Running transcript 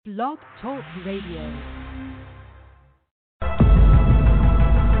Blog Talk Radio. In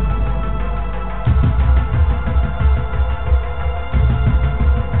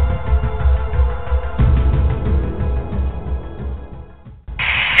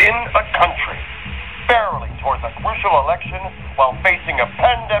a country barreling towards a crucial election while facing a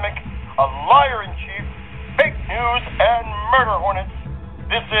pandemic, a liar-in-chief, fake news, and murder hornets,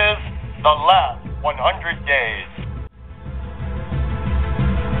 this is The Last 100 Days.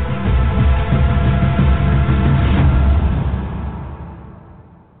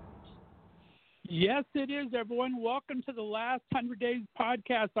 Yes, it is, everyone. Welcome to The Last 100 Days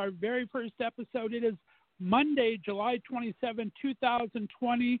podcast, our very first episode. It is Monday, July 27,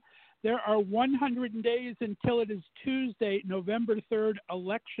 2020. There are 100 days until it is Tuesday, November 3rd,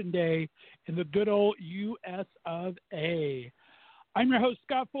 Election Day in the good old U.S. of A. I'm your host,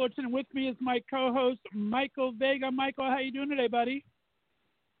 Scott Fullerton, and with me is my co-host, Michael Vega. Michael, how you doing today, buddy?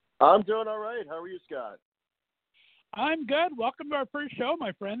 I'm doing all right. How are you, Scott? I'm good. Welcome to our first show,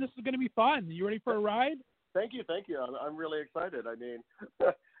 my friend. This is going to be fun. You ready for a ride? Thank you. I'm really excited. I mean,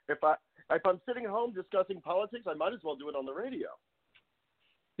 if I'm sitting at home discussing politics, I might as well do it on the radio.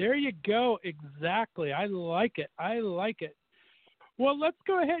 There you go. Exactly. I like it. Well, let's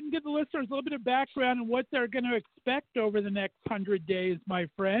go ahead and give the listeners a little bit of background on what they're going to expect over the next 100 days, my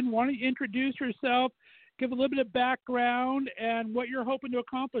friend. Why don't you introduce yourself, give a little bit of background, and what you're hoping to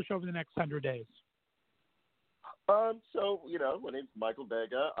accomplish over the next 100 days. My name's Michael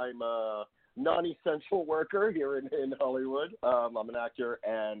Vega. I'm a non-essential worker here in Hollywood. I'm an actor,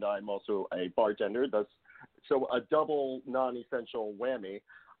 and I'm also a bartender. So a double non-essential whammy.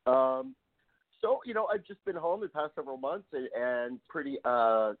 I've just been home the past several months and pretty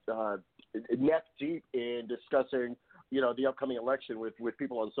neck deep in discussing, the upcoming election with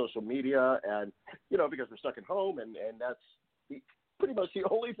people on social media, and, because we're stuck at home, and that's pretty much the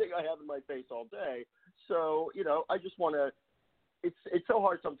only thing I have in my face all day. So, I just want to – it's so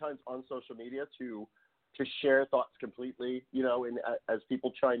hard sometimes on social media to share thoughts completely, and as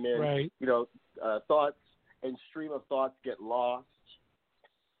people chime in, right. Thoughts and stream of thoughts get lost.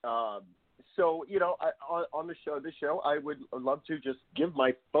 On this show, I would love to just give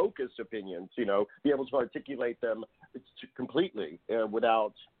my focused opinions, be able to articulate them completely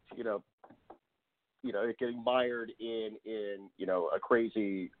without, it getting mired in a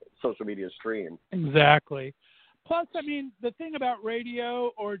crazy social media stream. Exactly. Plus, I mean, the thing about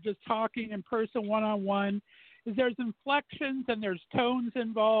radio or just talking in person one-on-one is there's inflections and there's tones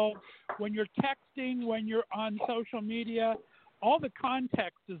involved. When you're texting, when you're on social media, all the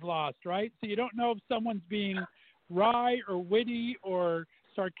context is lost, right? So you don't know if someone's being wry or witty or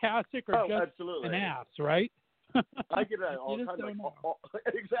sarcastic or just absolutely. an ass, right? I get that all the time.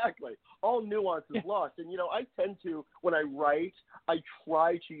 Exactly. All nuance is lost. And, I tend to, when I write, I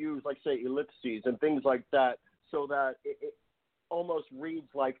try to use, say, ellipses and things like that so that it almost reads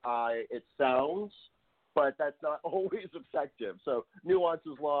like it sounds, but that's not always effective. So nuance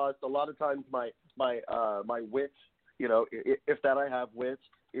is lost. A lot of times my wit, if that I have wit,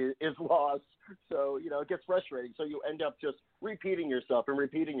 is lost. So, it gets frustrating. So you end up just repeating yourself,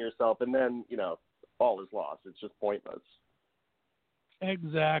 and then, all is lost. It's just pointless.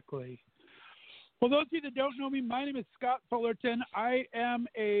 Exactly. Well, those of you that don't know me, my name is Scott Fullerton. I am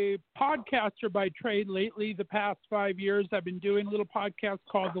a podcaster by trade lately. The past 5 years, I've been doing a little podcast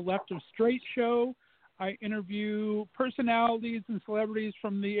called The Left of Straight Show. I interview personalities and celebrities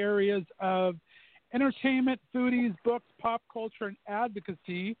from the areas of entertainment, foodies, books, pop culture, and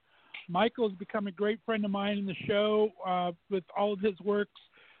advocacy. Michael's become a great friend of mine in the show with all of his works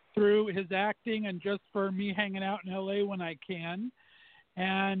through his acting and just for me hanging out in L.A. when I can.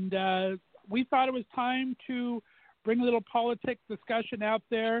 And we thought it was time to bring a little politics discussion out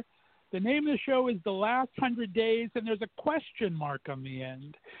there. The name of the show is The Last 100 Days, and there's a question mark on the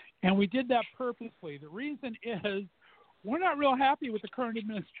end. And we did that purposely. The reason is we're not real happy with the current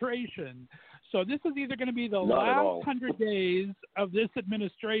administration. So this is either going to be the last 100 days of this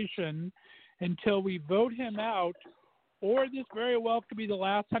administration until we vote him out, or this very well could be the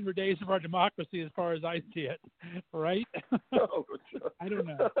last 100 days of our democracy as far as I see it, right? I don't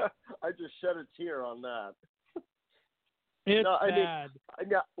know. I just shed a tear on that. It's bad.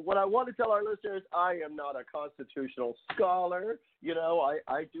 What I want to tell our listeners, I am not a constitutional scholar.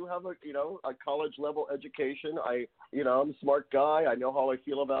 I do have a college level education. I'm a smart guy. I know how I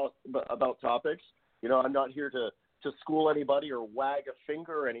feel about topics. I'm not here to school anybody or wag a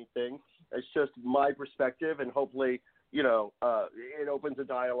finger or anything. It's just my perspective, and hopefully, it opens a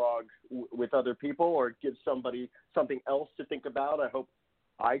dialogue with other people or gives somebody something else to think about. I hope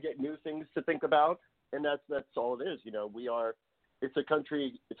I get new things to think about, and that's all it is. We are it's a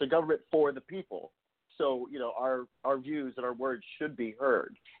country, it's a government for the people. So, our views and our words should be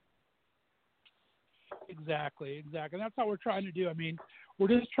heard. Exactly. And that's how we're trying to do. I mean, we're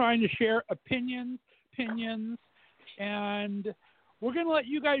just trying to share opinions, and we're going to let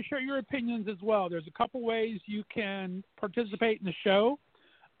you guys share your opinions as well. There's a couple ways you can participate in the show.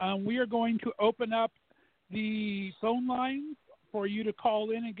 We are going to open up the phone lines for you to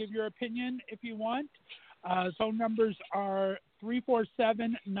call in and give your opinion if you want. Phone numbers are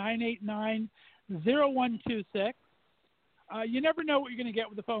 347-989-0126. You never know what you're going to get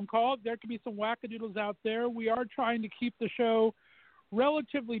with a phone call. There could be some wackadoodles out there. We are trying to keep the show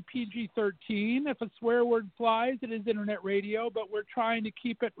relatively PG-13. If a swear word flies, it is internet radio, but we're trying to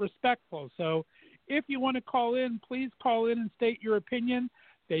keep it respectful. So if you want to call in, please call in and state your opinion.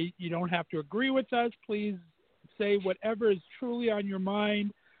 You don't have to agree with us. Please say whatever is truly on your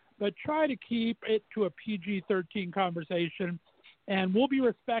mind, but try to keep it to a PG-13 conversation, and we'll be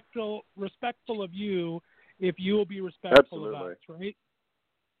respectful of you if you will be respectful of us, right?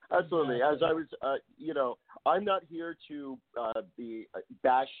 Absolutely. As I was, I'm not here to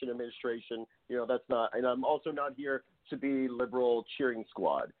bash an administration. That's not, and I'm also not here to be liberal cheering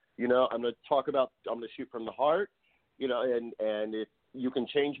squad. I'm going to I'm going to shoot from the heart, and if you can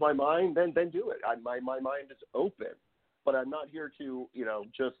change my mind, then do it. My mind is open, but I'm not here to,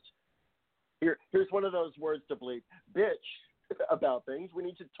 just here's one of those words to bleep, bitch about things. We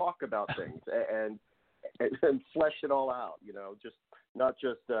need to talk about things and flesh it all out, just not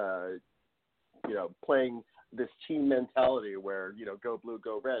just, playing this team mentality where, go blue,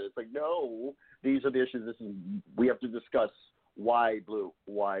 go red. It's like, no, these are the issues. We have to discuss why blue,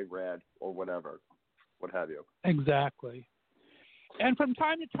 why red, or whatever, what have you. Exactly. And from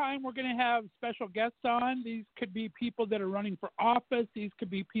time to time, we're going to have special guests on. These could be people that are running for office. These could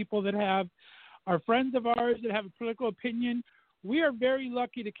be people that are friends of ours that have a political opinion. We are very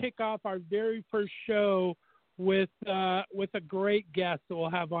lucky to kick off our very first show with a great guest that we'll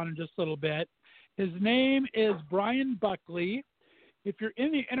have on in just a little bit. His name is Brian Buckley. If you're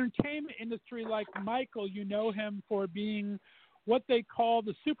in the entertainment industry like Michael, you know him for being what they call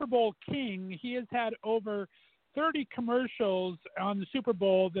the Super Bowl king. He has had over 30 commercials on the Super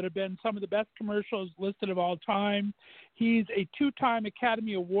Bowl that have been some of the best commercials listed of all time. He's a 2-time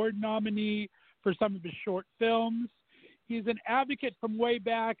Academy Award nominee for some of his short films. He's an advocate from way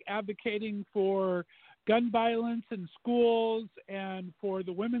back, advocating for gun violence in schools and for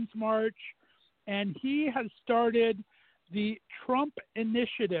the Women's March. And he has started the Trump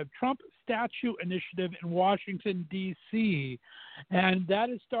Statue Initiative in Washington, D.C. And that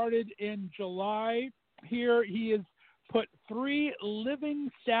has started in July. Here he has put 3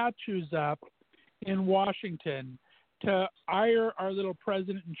 living statues up in Washington to honor our little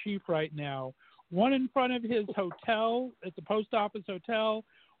president-in-chief right now. One in front of his hotel, it's a post office hotel,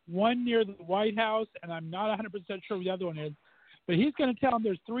 one near the White House, and I'm not 100% sure what the other one is. But he's going to tell them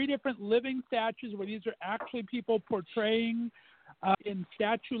there's 3 different living statues where these are actually people portraying in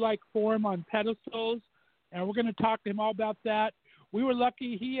statue-like form on pedestals, and we're going to talk to him all about that. We were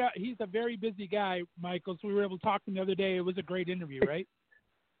lucky. He's a very busy guy, Michael, so we were able to talk to him the other day. It was a great interview, right?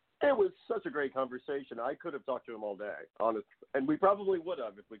 It was such a great conversation. I could have talked to him all day, honestly, and we probably would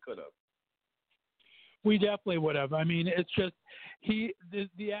have if we could have. We definitely would have. I mean, it's just the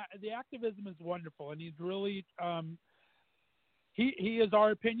activism is wonderful, and he's really he is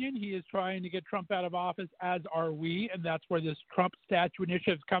our opinion. He is trying to get Trump out of office, as are we, and that's where this Trump Statue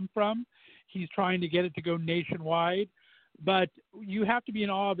Initiative come from. He's trying to get it to go nationwide, but you have to be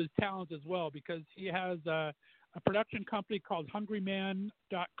in awe of his talent as well, because he has a production company called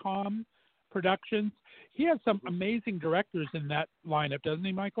HungryMan.com Productions. He has some amazing directors in that lineup, doesn't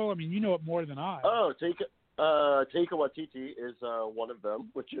he, Michael? I mean, you know it more than I. Oh, Taika Waititi is one of them,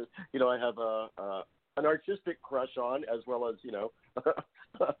 which is, I have an artistic crush on, as well as,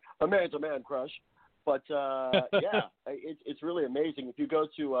 a man-to-man crush. But, yeah, it's really amazing. If you go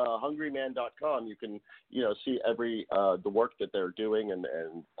to HungryMan.com, you can, see every the work that they're doing and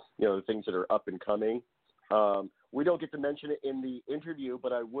the things that are up and coming. We don't get to mention it in the interview,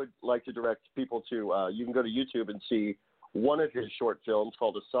 but I would like to direct people to, you can go to YouTube and see one of his short films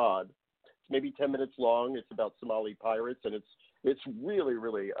called Assad. It's maybe 10 minutes long. It's about Somali pirates, and it's really,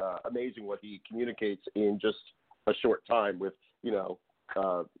 really amazing what he communicates in just a short time with,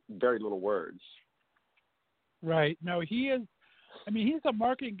 very little words. Right. No, he's a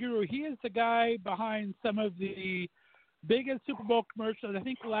marketing guru. He is the guy behind some of the biggest Super Bowl commercials. I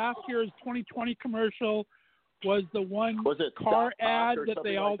think last year's 2020 commercial was the one car ad that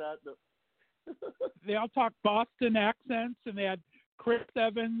they all they all talk Boston accents, and they had Chris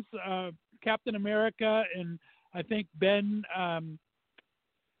Evans, Captain America, and I think Ben,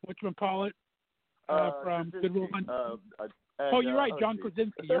 whatchamacallit, from Good Will Hunting. You're right, John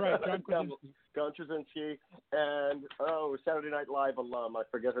Krasinski. You're right, John Krasinski. John Krasinski, and Saturday Night Live alum. I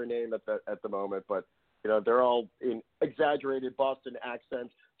forget her name at the moment, but they're all in exaggerated Boston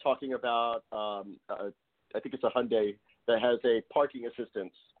accents talking about. I think it's a Hyundai that has a parking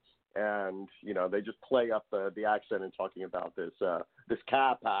assistance, and they just play up the accent and talking about this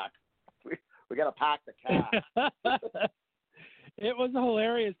cab pack. We got to pack the cab. It was a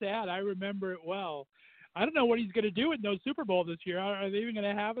hilarious ad. I remember it well. I don't know what he's going to do with no Super Bowl this year. Are they even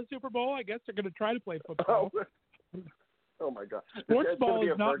going to have a Super Bowl? I guess they're going to try to play football. Oh my God! Sports ball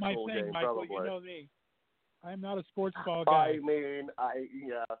is not my thing, game, Michael. probably. You know me. I'm not a sports ball guy. I mean,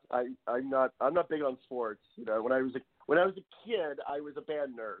 I'm not big on sports. When I was a kid, I was a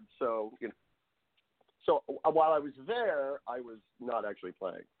band nerd. So so while I was there, I was not actually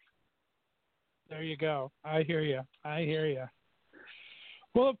playing. There you go. I hear you.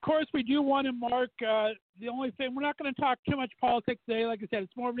 Well, of course, we do want to mark the only thing. We're not going to talk too much politics today. Like I said,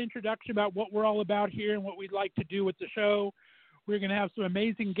 it's more of an introduction about what we're all about here and what we'd like to do with the show. We're going to have some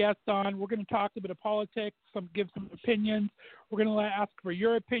amazing guests on. We're going to talk a bit of politics, give some opinions. We're going to ask for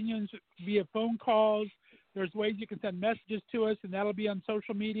your opinions via phone calls. There's ways you can send messages to us, and that'll be on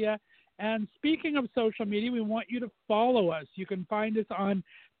social media. And speaking of social media, we want you to follow us. You can find us on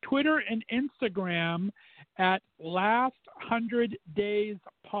Twitter and Instagram at Last 100 Days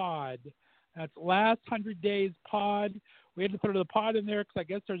Pod. That's Last 100 Days Pod. We had to throw the pod in there because I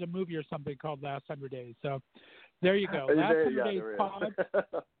guess there's a movie or something called Last 100 Days. So there you go. Last 100 Days Pod.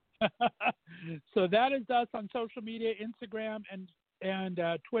 So that is us on social media, Instagram and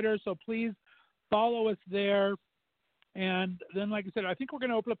Twitter. So please follow us there. And then, like I said, I think we're going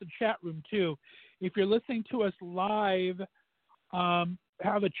to open up the chat room too. If you're listening to us live,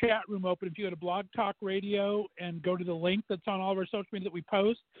 have a chat room open. If you go to Blog Talk Radio and go to the link that's on all of our social media that we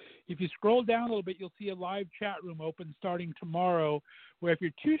post, if you scroll down a little bit, you'll see a live chat room open starting tomorrow, where if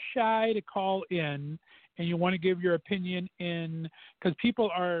you're too shy to call in and you want to give your opinion in, because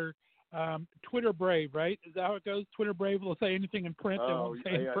people are Twitter brave, right? Is that how it goes? Twitter brave will say anything in print they won't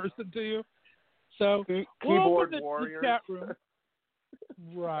say in person to you. So we'll open the chat room.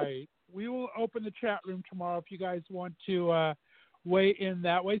 Right. We will open the chat room tomorrow if you guys want to weigh in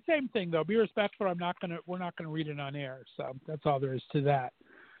that way. Same thing though. Be respectful. We're not gonna read it on air. So that's all there is to that.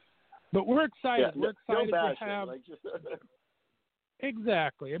 But we're excited. Yeah, we're excited no to have bashing,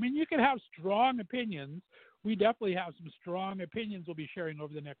 Exactly. I mean, you can have strong opinions. We definitely have some strong opinions we'll be sharing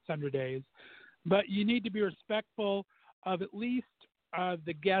over the next 100 days. But you need to be respectful of at least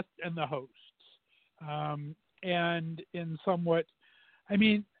the guest and the host. And in somewhat, I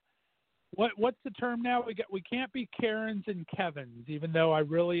mean, what's the term now? We can't be Karens and Kevins, even though I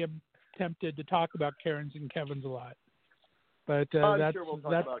really am tempted to talk about Karens and Kevins a lot. But I'm sure we'll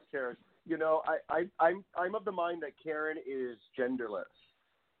talk about Karen. I'm of the mind that Karen is genderless.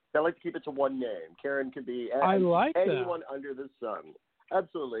 I like to keep it to one name. Karen could be anyone under the sun.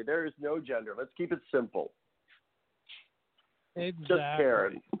 Absolutely, there is no gender. Let's keep it simple. Exactly. Just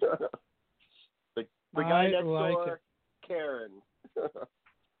Karen. The guy next door, Karen.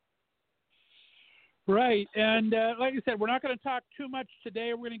 Right. And like I said, we're not going to talk too much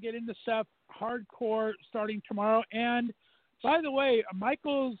today. We're going to get into stuff hardcore starting tomorrow. And by the way,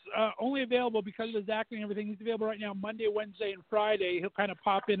 Michael's only available because of his acting and everything. He's available right now Monday, Wednesday, and Friday. He'll kind of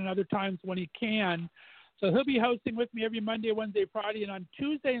pop in other times when he can. So he'll be hosting with me every Monday, Wednesday, Friday. And on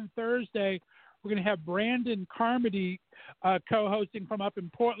Tuesday and Thursday, we're going to have Brandon Carmody co-hosting from up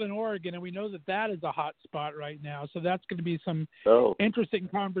in Portland, Oregon, and we know that is a hot spot right now. So that's going to be some interesting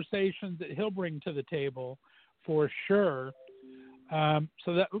conversations that he'll bring to the table for sure. I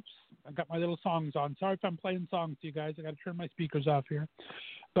got my little songs on. Sorry if I'm playing songs to you guys. I got to turn my speakers off here.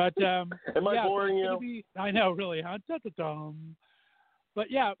 But am I boring you? I know, really. Huh? But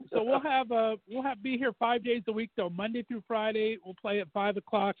yeah, so we'll be here 5 days a week though. Monday through Friday, we'll play at 5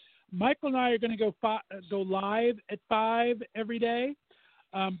 o'clock. Michael and I are going to go live at 5 every day.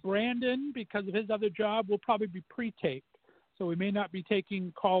 Brandon, because of his other job, will probably be pre-taped, so we may not be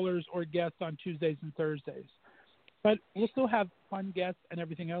taking callers or guests on Tuesdays and Thursdays. But we'll still have fun guests and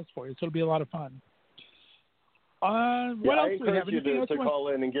everything else for you, so it'll be a lot of fun. What else do we have? I encourage you to call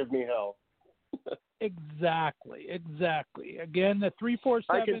in and give me hell. Exactly. Again, the 347-989-0126.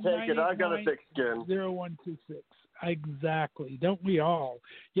 I can take it. I've got a thick skin. 0126. Exactly. Don't we all?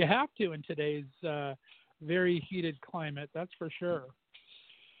 You have to in today's very heated climate. That's for sure.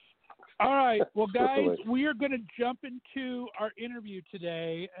 All right. Well, guys, we are going to jump into our interview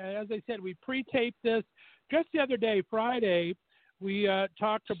today. As I said, we pre-taped this just the other day, Friday. We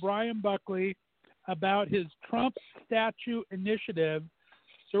talked to Brian Buckley, about his Trump statue initiative.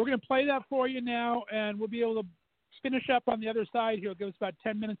 So we're going to play that for you now, and we'll be able to finish up on the other side here. It'll give us about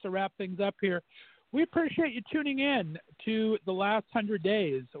 10 minutes to wrap things up here. We appreciate you tuning in to the last 100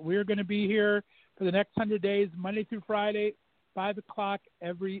 days. We're going to be here for the next 100 days, Monday through Friday, 5 o'clock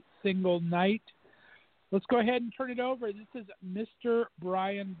every single night. Let's go ahead and turn it over. This is Mr.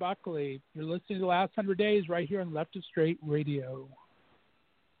 Brian Buckley. You're listening to the last 100 days right here on Left of Straight Radio.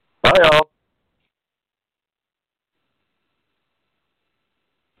 Bye, all.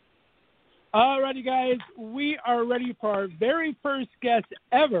 Alrighty, guys, we are ready for our very first guest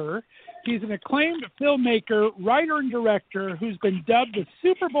ever. He's an acclaimed filmmaker, writer, and director who's been dubbed the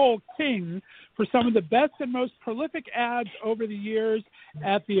Super Bowl King for some of the best and most prolific ads over the years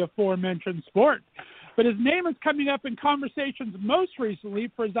at the aforementioned sport. But his name is coming up in conversations most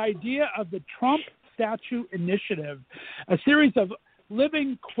recently for his idea of the Trump Statue Initiative, a series of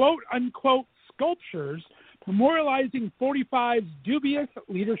living quote-unquote sculptures memorializing 45's dubious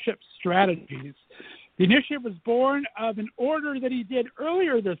leadership strategies. The initiative was born of an order that he did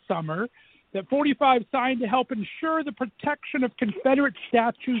earlier this summer that 45 signed to help ensure the protection of Confederate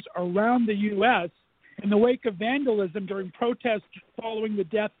statues around the U.S. in the wake of vandalism during protests following the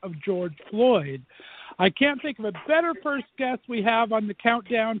death of George Floyd. I can't think of a better first guest we have on the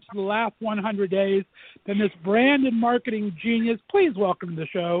countdown to the last 100 days than this brand and marketing genius. Please welcome to the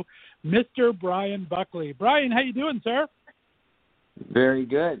show, Mr. Brian Buckley. Brian, how you doing, sir? Very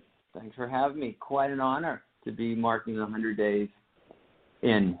good. Thanks for having me. Quite an honor to be marking 100 days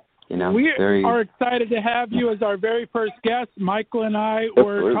in. We are excited to have you as our very first guest. Michael and I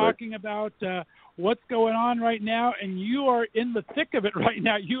were talking about what's going on right now, and you are in the thick of it right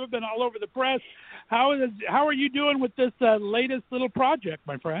now. You have been all over the press. How are you doing with this latest little project,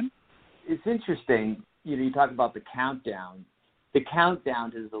 my friend? It's interesting. You talk about the countdown. The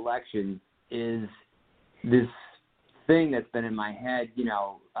countdown to this election is this thing that's been in my head,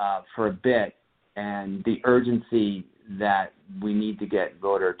 for a bit, and the urgency that we need to get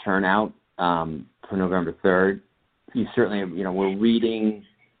voter turnout for November 3rd. You certainly, we're reading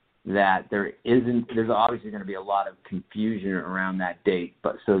that there's obviously going to be a lot of confusion around that date,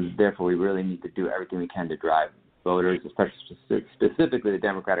 but so therefore we really need to do everything we can to drive voters, especially specifically the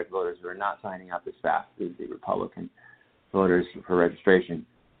Democratic voters who are not signing up as fast as the Republican voters for registration.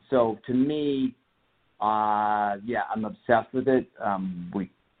 So to me, I'm obsessed with it. We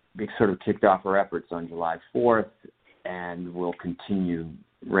sort of kicked off our efforts on July 4th, and we'll continue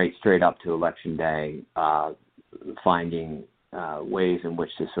right straight up to Election Day, finding ways in which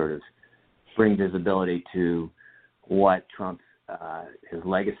to sort of bring visibility to what Trump's his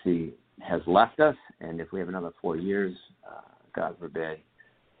legacy has left us, and if we have another 4 years, God forbid,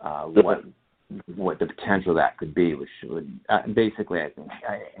 what the potential that could be, which would basically, I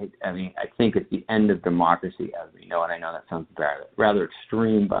think it's the end of democracy as we know it. I know that sounds rather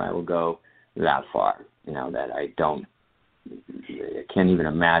extreme, but I will go that far. That I can't even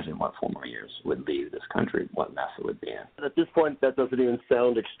imagine what 4 more years would leave this country, what mess it would be in. At this point, that doesn't even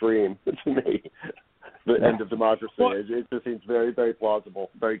sound extreme to me. The end of democracy. It just seems very, very plausible,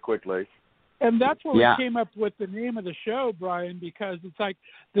 very quickly. And that's where we came up with the name of the show, Brian, because it's like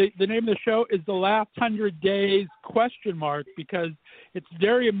the name of the show is The Last 100 Days ? Because it's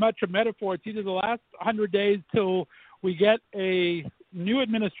very much a metaphor. It's either the last 100 days till we get a new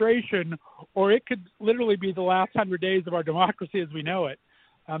administration, or it could literally be the last 100 days of our democracy as we know it.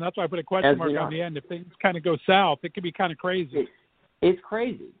 That's why I put a question mark on the end. If things kind of go south, it could be kind of crazy. It's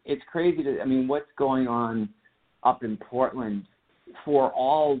crazy. It's crazy. What's going on up in Portland for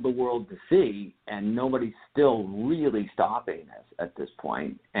all the world to see, and nobody's still really stopping this at this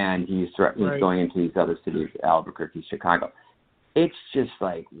point. And he's going into these other cities, Albuquerque, Chicago. It's just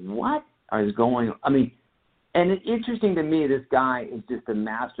like, what is going on? And it's interesting to me, this guy is just a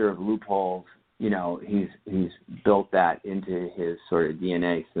master of loopholes. He's built that into his sort of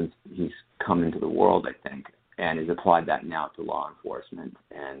DNA since he's come into the world, I think, and has applied that now to law enforcement.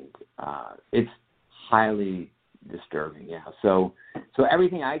 And it's highly disturbing, So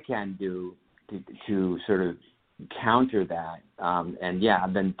everything I can do to sort of counter that,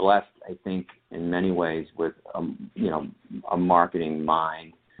 I've been blessed, I think, in many ways with a marketing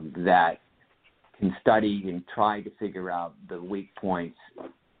mind that can study and try to figure out the weak points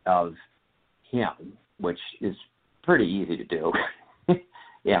of him, which is pretty easy to do.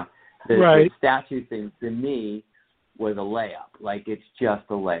 The statue thing to me was a layup. Like, it's just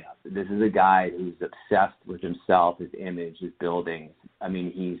a layup. This is a guy who's obsessed with himself, his image, his buildings.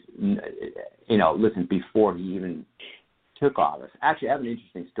 He's, listen, before he even took office. Actually, I have an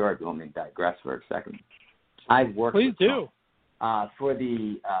interesting story if you want me to digress for a second. I've worked Please do. for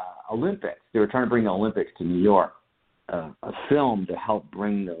the Olympics. They were trying to bring the Olympics to New York, a film to help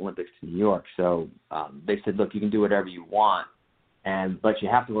bring the Olympics to New York. So they said, look, you can do whatever you want, but you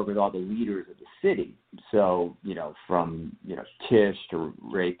have to work with all the leaders of the city. So, from, Tisch to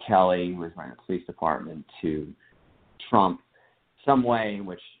Ray Kelly, who was running the police department, to Trump, some way in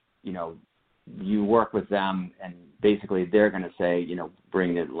which, you work with them and basically they're going to say,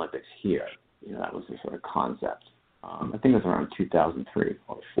 bring the Olympics here. That was the sort of concept. I think it was around 2003 or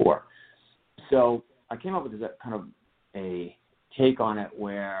 2004. So I came up with this kind of a take on it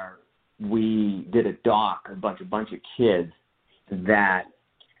where we did a doc, a bunch of kids that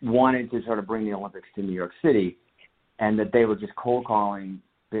wanted to sort of bring the Olympics to New York City, and that they were just cold calling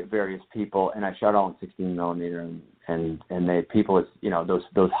various people, and I shot all in 16 millimeter, and they people,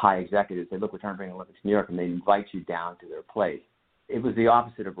 those high executives say, look, we're trying to bring the Olympics to New York, and they invite you down to their place. It was the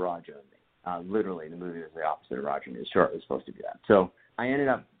opposite of Roger and Me. Literally, the movie was the opposite of Roger and Me. Sure, it was supposed to be that. So I ended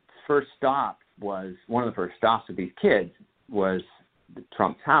up, one of the first stops with these kids was the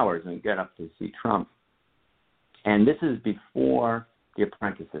Trump Towers, and we get up to see Trump. And this is before The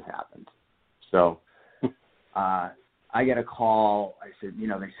Apprentices happened. So I get a call. I said,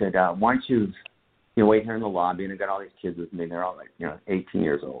 they said, why don't you wait here in the lobby? And I got all these kids with me. They're all 18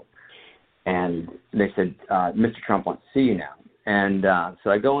 years old. And they said, Mr. Trump wants to see you now. And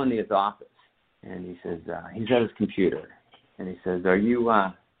so I go into his office, and he says, he's at his computer. And he says, are you,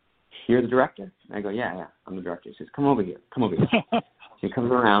 you're the director? And I go, yeah, I'm the director. He says, come over here. So he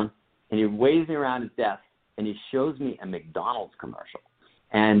comes around, and he waves me around his desk, and he shows me a McDonald's commercial.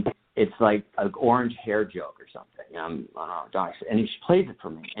 And it's like an orange hair joke or something. And he plays it for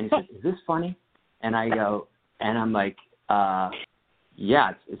me. And he says, is this funny? And I go, and I'm like,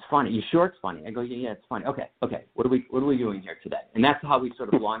 yeah, it's funny. You sure it's funny? I go, yeah, it's funny. Okay. What are we doing here today? And that's how we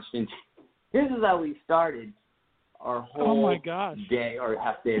sort of launched into. This is how we started our whole day or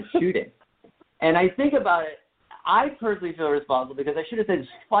half day of shooting. And I think about it, I personally feel responsible because I should have said it's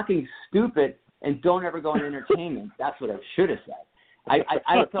fucking stupid and don't ever go into entertainment. That's what I should have said.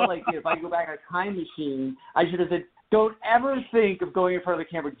 I felt like if I go back on a time machine, I should have said, don't ever think of going in front of the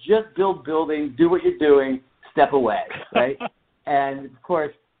camera. Just build buildings, do what you're doing, step away, right? And, of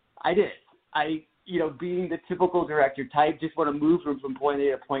course, I did. Being the typical director type, just want to move from point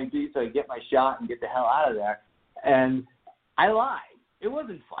A to point B so I get my shot and get the hell out of there. And I lied. It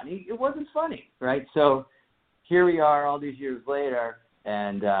wasn't funny, right? So here we are all these years later,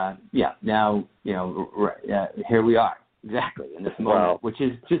 and, now, here we are. Exactly, in this moment, which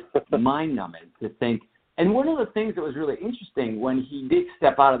is just mind-numbing to think. And one of the things that was really interesting when he did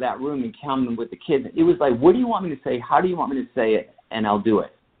step out of that room and count with the kids, it was like, what do you want me to say? How do you want me to say it? And I'll do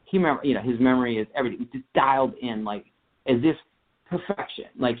it. His memory is everything. It's just dialed in like as if perfection.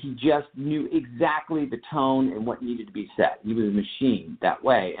 Like he just knew exactly the tone and what needed to be said. He was a machine that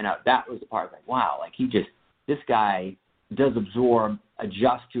way. And that was the part like, wow, like this guy does absorb,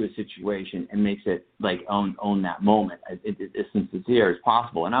 adjust to a situation, and makes it like own that moment as sincere as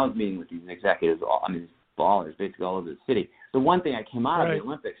possible. And I was meeting with these executives, ballers, basically all over the city. The one thing I came out of the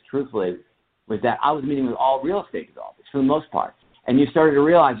Olympics, truthfully, was that I was meeting with all real estate developers for the most part. And you started to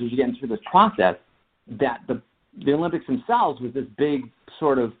realize as you're getting through this process that the Olympics themselves was this big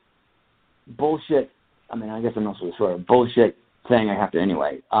sort of bullshit. I guess I'm also sort of bullshit thing I have to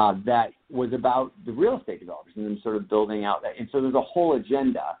anyway, that was about the real estate developers and them sort of building out that. And so there's a whole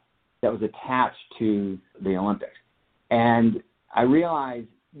agenda that was attached to the Olympics. And I realized,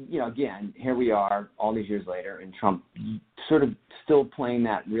 again, here we are all these years later, and Trump sort of still playing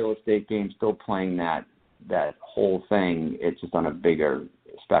that real estate game, still playing that whole thing. It's just on a bigger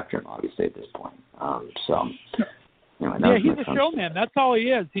spectrum, obviously, at this point. He's a showman. That's all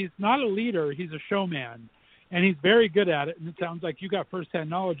he is. He's not a leader. He's a showman. And he's very good at it, and it sounds like you got firsthand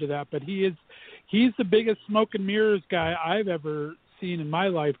knowledge of that. But he's the biggest smoke and mirrors guy I've ever seen in my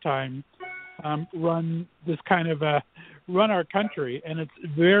lifetime run this kind of run our country, and it's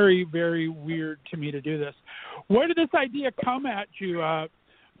very, very weird to me to do this. Where did this idea come at you?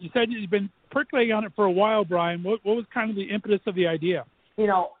 You said you've been percolating on it for a while, Brian. What was kind of the impetus of the idea?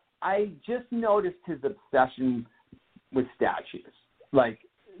 I just noticed his obsession with statues. Like,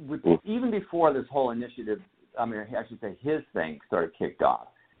 even before this whole initiative, I should say his thing started kicked off,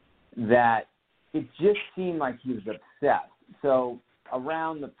 that it just seemed like he was obsessed. So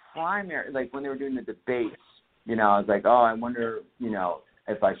around the primary, like when they were doing the debates, I was like, oh, I wonder,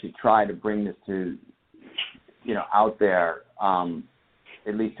 if I should try to bring this to, out there,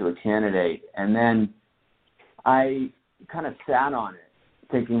 at least to a candidate. And then I kind of sat on it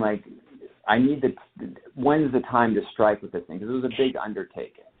thinking like, when's the time to strike with this thing? Because it was a big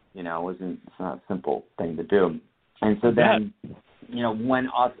undertaking. It's not a simple thing to do. And so then, when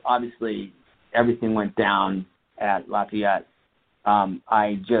obviously everything went down at Lafayette,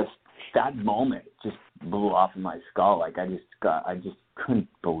 that moment just blew off in my skull. Like I just couldn't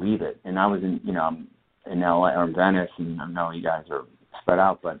believe it. And I was in LA or in Venice, and I know you guys are spread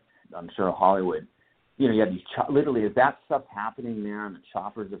out, but I'm sure Hollywood, you have these literally, is that stuff happening there, and the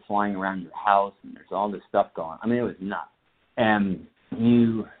choppers are flying around your house, and there's all this stuff going on. I mean, it was nuts. And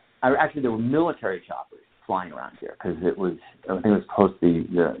actually there were military choppers flying around here because I think it was post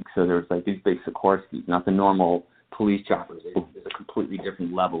so there was like these big Sikorsky's, not the normal police choppers. There's a completely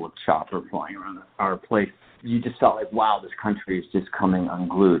different level of chopper flying around our place. You just felt like, wow, this country is just coming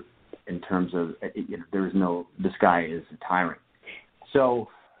unglued in terms of, this guy is a tyrant. So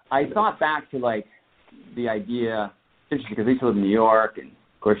I thought back to like the idea, interesting because I used to live in New York, and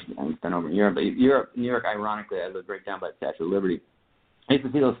of course I've been over in Europe, but New York, ironically, I lived right down by the Statue of Liberty. I used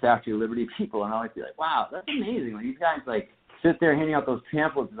to see those Statue of Liberty people, and I always be like, wow, that's amazing. Like, these guys like sit there handing out those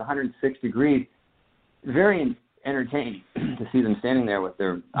pamphlets. It's 106 degrees. Very entertaining to see them standing there with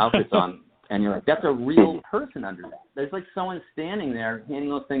their outfits on, and you're like, that's a real person under that. There's like someone standing there handing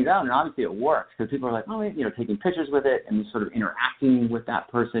those things out, and obviously it works because people are like, taking pictures with it and sort of interacting with that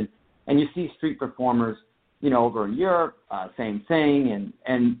person. And you see street performers, over in Europe, same thing.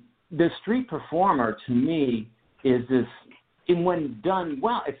 And the street performer, to me, is this, and when done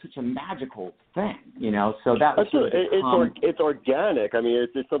well, it's such a magical thing, So that was it's organic. I mean,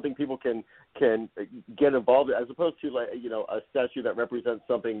 it's something people can get involved in, as opposed to like a statue that represents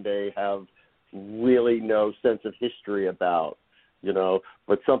something they have really no sense of history about,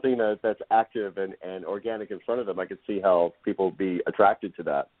 but something that's active and organic in front of them. I could see how people would be attracted to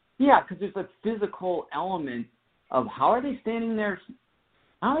that. Yeah, because there's a physical element of how are they standing there?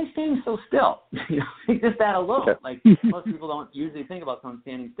 How are they standing so still? Just that alone. Like, most people don't usually think about someone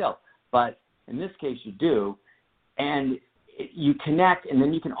standing still. But in this case, you do. And you connect, and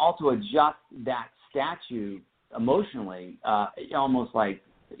then you can also adjust that statue emotionally, almost like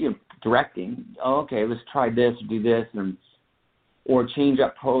directing. Oh, okay, let's try this, or do this, or change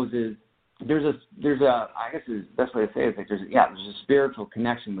up poses. There's a I guess the best way to say it is like there's a spiritual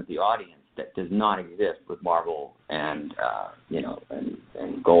connection with the audience that does not exist with marble and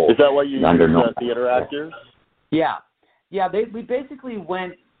and gold. Is that why you use theater actors? Yeah. We basically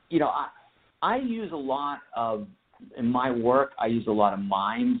went. I use a lot of in my work. I use a lot of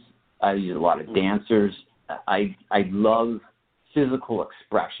mimes. I use a lot of dancers. I love physical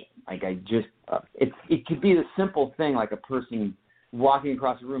expression. Like it could be the simple thing like a person walking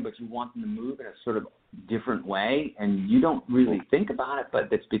across the room, but you want them to move in a sort of different way, and you don't really think about it,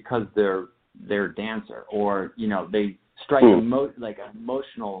 but it's because they're a dancer, or they strike like an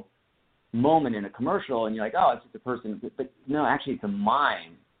emotional moment in a commercial, and you're like, oh, it's just a person, but no, actually it's a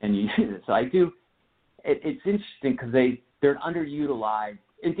mime, and you use it. So I do. It's interesting because they're underutilized,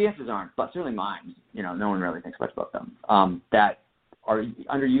 and dancers aren't, but certainly mimes. No one really thinks much about them. That are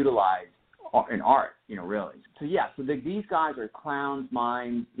underutilized in art, really. So these guys are clowns,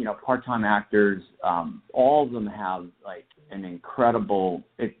 mimes, part-time actors. All of them have like an incredible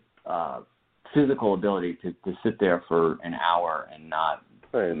physical ability to sit there for an hour and not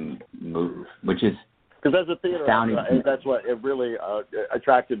move, which is because as a theater actor, that's what it really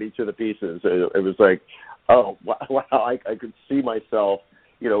attracted me to the pieces. It was like, oh wow, I could see myself.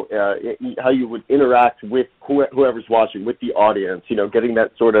 How you would interact with whoever's watching, with the audience, getting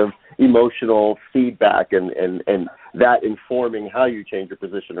that sort of emotional feedback and that informing how you change your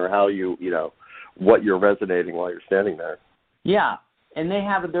position or how you, what you're resonating while you're standing there. Yeah, and they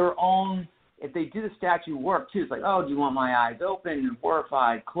have their own, if they do the statue work too, it's like, oh, do you want my eyes open,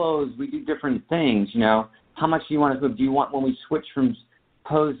 horrified, closed? We do different things, How much do you want to move? Do you want, when we switch from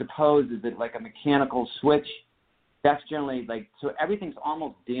pose to pose, is it like a mechanical switch? That's generally like, so everything's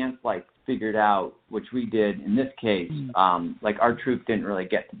almost dance-like figured out, which we did in this case. Like our troupe didn't really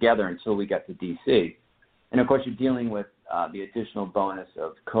get together until we got to D.C. And, of course, you're dealing with the additional bonus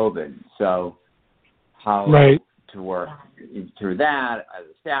of COVID. So how to work through that as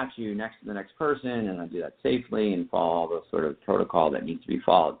a statue next to the next person and do that safely and follow all the sort of protocol that needs to be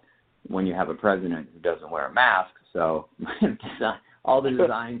followed when you have a president who doesn't wear a mask. So all the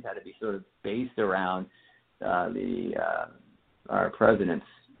designs had to be sort of based around our president's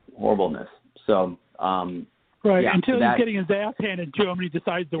horribleness. So until he's getting his ass handed to him and he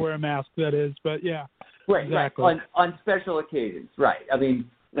decides to wear a mask, that is. But exactly. Right. On special occasions, right? I mean,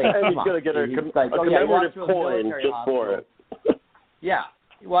 he's going to get a commemorative coin just for it. Yeah,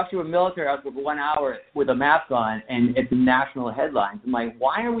 he walks to a military hospital for 1 hour with a mask on, and it's national headlines. I'm like,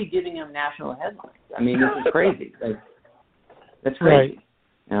 why are we giving him national headlines? I mean, this is crazy. That's crazy.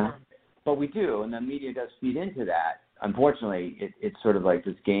 Right. But we do, and the media does feed into that. Unfortunately, it's sort of like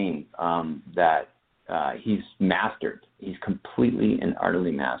this game that he's mastered. He's completely and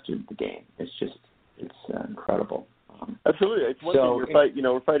utterly mastered the game. It's incredible. Absolutely, it's one thing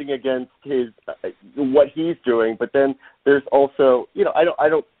we're fighting against his what he's doing, but then there's also I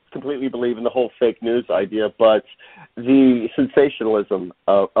don't completely believe in the whole fake news idea, but the sensationalism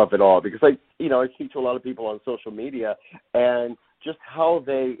of it all, because I speak to a lot of people on social media, and just how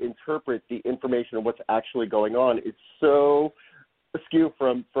they interpret the information and what's actually going on is so askew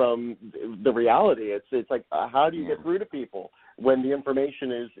from the reality. It's like, how do you get through to people when the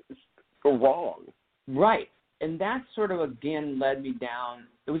information is wrong? Right. And that sort of, again, led me down.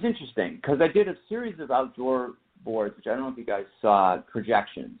 It was interesting because I did a series of outdoor boards, which I don't know if you guys saw,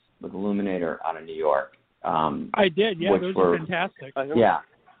 projections with Illuminator out of New York. I did, yeah. Those were fantastic. Yeah.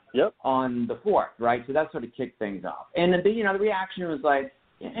 Yep. On the 4th, right? So that sort of kicked things off. And the reaction was like,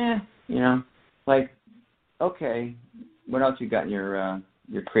 like, okay, what else you got in your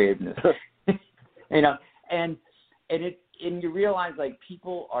creativeness? And you realize, like,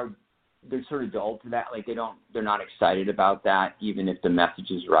 people they're sort of dull to that. Like, they're not excited about that, even if the message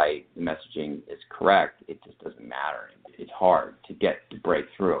is right, the messaging is correct. It just doesn't matter. It's hard to break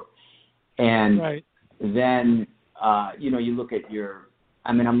through. And then, you look at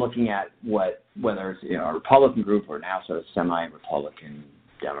I'm looking at whether it's a Republican group or now sort of semi-Republican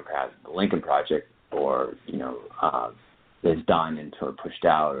Democrats, the Lincoln Project, or is done and sort of pushed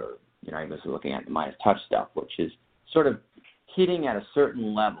out, or I was looking at the Midas Touch stuff, which is sort of hitting at a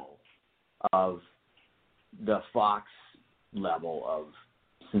certain level of the Fox level of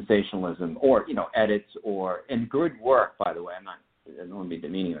sensationalism, or edits, and good work, by the way. I don't want to be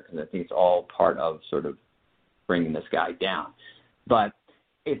demeaning it, because I think it's all part of sort of bringing this guy down, but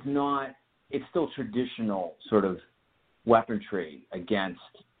it's still traditional sort of weaponry against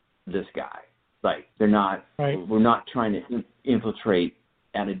this guy. Like, we're not trying to infiltrate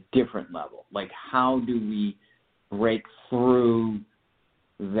at a different level. Like, how do we break through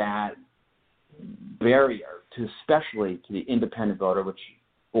that barrier especially to the independent voter,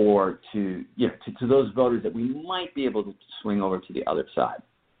 or to those voters that we might be able to swing over to the other side,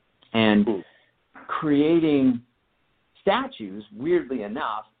 and creating statues, weirdly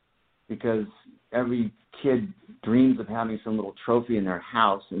enough, because every kid dreams of having some little trophy in their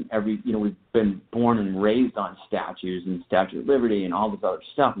house, and we've been born and raised on statues and Statue of Liberty and all this other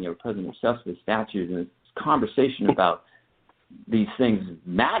stuff, and you have a president obsessed with statues, and this conversation about these things is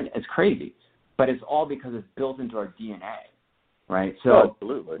mad. It's crazy, but it's all because it's built into our DNA, right? So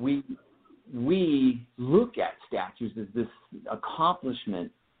absolutely. we look at statues as this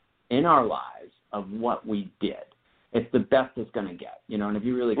accomplishment in our lives of what we did. It's the best it's going to get, and if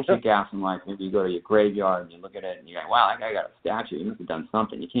you really kick ass in life, maybe you go to your graveyard and you look at it and you go, wow, that guy got a statue. He must have done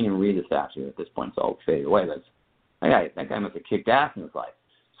something. You can't even read the statue at this point. It's all faded away. That guy must have kicked ass in his life.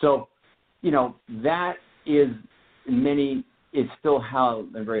 So, that is it's still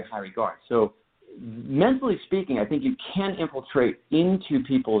held in very high regard. So mentally speaking, I think you can infiltrate into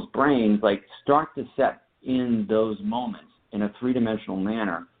people's brains, like start to set in those moments in a three-dimensional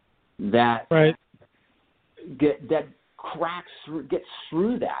manner that gets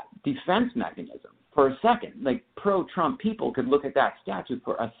through that defense mechanism for a second. Like, pro-Trump people could look at that statue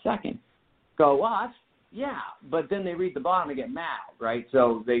for a second, go, what? Yeah, but then they read the bottom and get mad, right?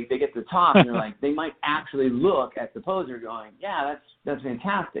 So they get to the top and they're like, they might actually look at the poser going, yeah, that's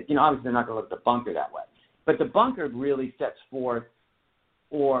fantastic. Obviously they're not going to look at the bunker that way. But the bunker really sets forth,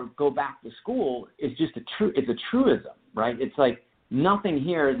 or go back to school, is just it's a truism, right? It's like nothing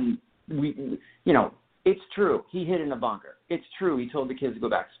here is, it's true. He hid in a bunker. It's true. He told the kids to go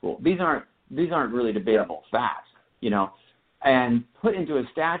back to school. These aren't really debatable facts, And put into a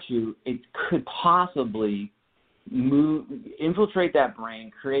statue, it could possibly infiltrate that brain,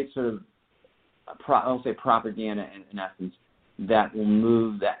 create sort of, I'll say propaganda in essence, that will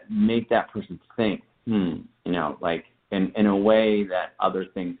make that person think, like in a way that other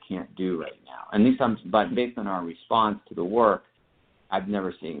things can't do right now. And but based on our response to the work, I've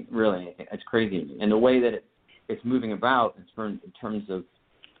never seen really anything. It's crazy to me. And the way that it's moving about in terms of,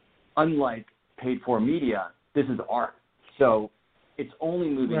 unlike paid-for media, this is art. So it's only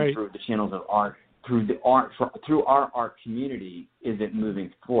moving through the channels of art, through our art community is it moving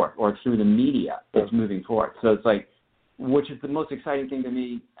forward, or through the media it's moving forward. So it's like, which is the most exciting thing to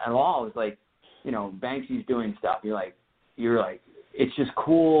me at all, is like, Banksy's doing stuff. You're like, it's just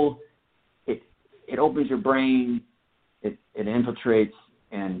cool. It opens your brain. It infiltrates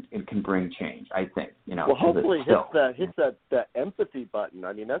and it can bring change, I think. Well, hopefully it hits that empathy button.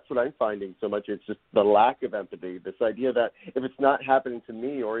 I mean, that's what I'm finding so much. It's just the lack of empathy, this idea that if it's not happening to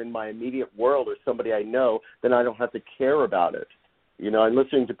me or in my immediate world or somebody I know, then I don't have to care about it. I'm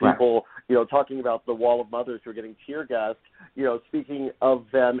listening to people, talking about the wall of mothers who are getting tear gassed, speaking of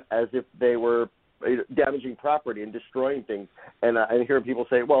them as if they were damaging property and destroying things. And I hear people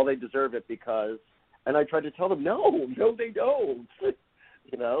say, well, they deserve it because, and I try to tell them, no, they don't.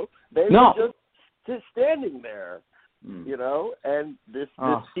 They were just standing there, and this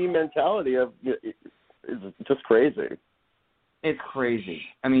team mentality of is just crazy. It's crazy.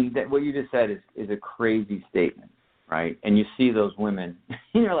 I mean, what you just said is a crazy statement, right? And you see those women,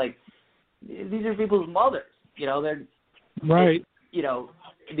 you're like, these are people's mothers, they're right.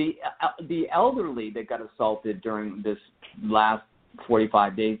 The elderly that got assaulted during this last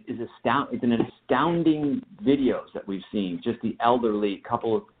 45 days is it's an astounding videos that we've seen. Just the elderly,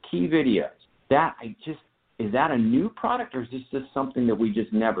 couple of key videos. Is that a new product, or is this just something that we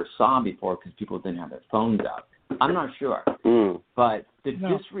just never saw before because people didn't have their phones out? I'm not sure. But the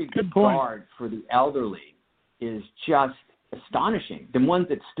disregard for the elderly is just astonishing. The ones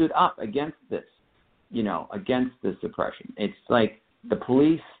that stood up against this, against this oppression. It's like the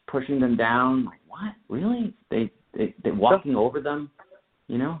police pushing them down. Like, what? Really? They walking over them?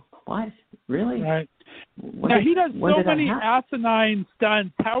 What? Really? Right. Now, he does so many asinine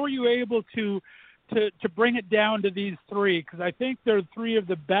stunts. How are you able to bring it down to these three? Because I think they're three of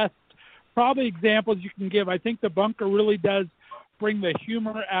the best probably examples you can give. I think The Bunker really does bring the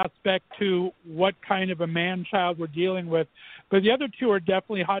humor aspect to what kind of a man-child we're dealing with. But the other two are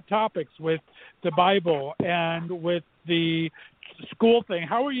definitely hot topics with the Bible and with the school thing.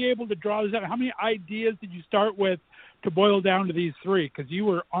 How were you able to draw this out? How many ideas did you start with to boil down to these three? Because you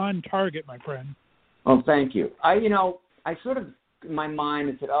were on target, my friend. Oh, thank you. I sort of, in my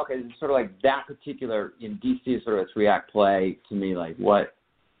mind, I said, okay, this is sort of like that particular, in DC is sort of a 3-act play to me, like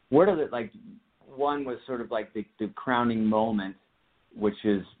where does it, like, one was sort of like the crowning moment, which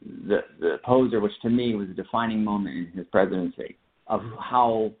is the poser, which to me was a defining moment in his presidency of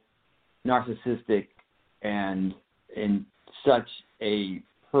how narcissistic and such a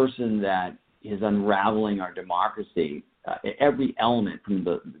person that is unraveling our democracy, every element from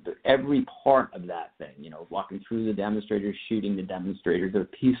every part of that thing, walking through the demonstrators, shooting the demonstrators, the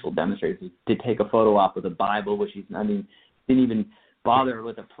peaceful demonstrators, to take a photo op with a Bible, which didn't even bother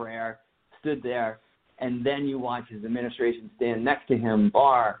with a prayer, stood there, and then you watch his administration stand next to him,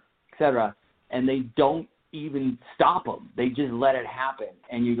 bar, etc., and they don't even stop him. They just let it happen,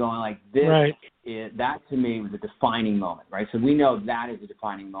 and you're going like, this, right. That to me was a defining moment, right? So we know that is a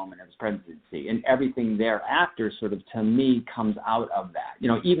defining moment of his presidency, and everything thereafter sort of, to me, comes out of that.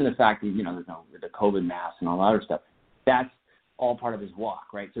 Even the fact that, there's the COVID mask and all that other stuff, that's all part of his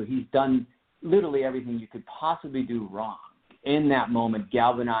walk, right? So he's done literally everything you could possibly do wrong. In that moment,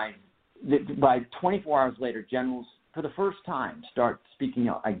 galvanized. By 24 hours later, generals, for the first time, start speaking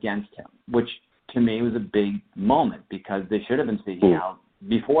out against him, which to me was a big moment because they should have been speaking out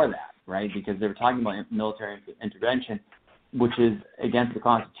before that, right? Because they were talking about military intervention, which is against the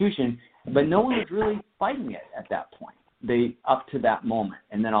Constitution, but no one was really fighting it at that point. Up to that moment,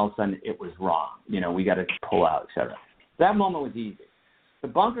 and then all of a sudden it was wrong. We got to pull out, etc. That moment was easy. The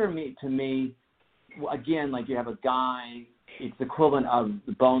Bunker, to me, again, like you have a guy. It's the equivalent of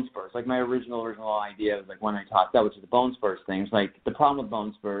the bone spurs. Like my original idea was like when I talked that, which is the bone spurs thing. It's like the problem with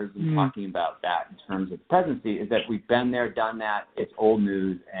bone spurs and talking about that in terms of presidency is that we've been there, done that. It's old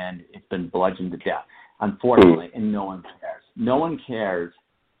news and it's been bludgeoned to death, unfortunately, and no one cares. No one cares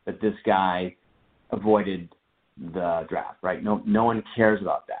that this guy avoided the draft, right? No one cares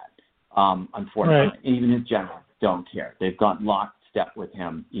about that, unfortunately. Right. Even his generals don't care. They've got locked step with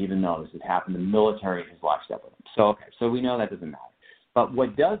him, even though this has happened. The military has locked step with him. So we know that doesn't matter. But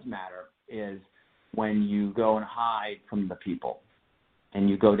what does matter is when you go and hide from the people and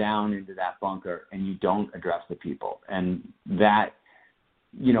you go down into that bunker and you don't address the people. And that,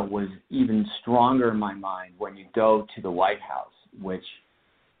 was even stronger in my mind when you go to the White House, which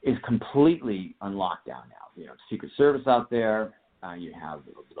is completely on lockdown now. Secret Service out there. You have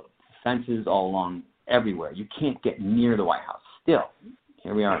the fences all along everywhere. You can't get near the White House. Still,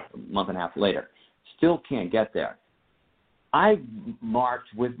 here we are a month and a half later, still can't get there. I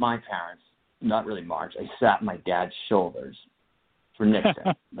marched with my parents, not really marched, I sat on my dad's shoulders for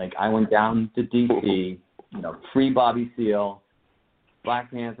Nixon. Like I went down to D.C., free Bobby Seale,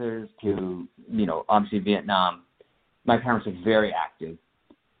 Black Panthers to, obviously Vietnam. My parents were very active.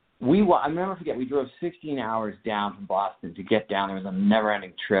 I never forget, we drove 16 hours down from Boston to get down. There was a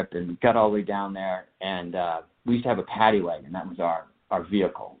never-ending trip, and we got all the way down there, and we used to have a paddy wagon. That was our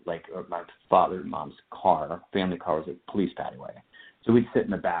vehicle, like my father and mom's car, our family car was a police paddy wagon. So we'd sit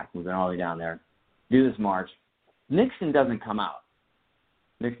in the back, moving all the way down there, do this march. Nixon doesn't come out.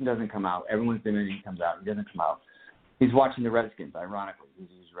 Everyone's been in, he comes out. He doesn't come out. He's watching the Redskins, ironically. He's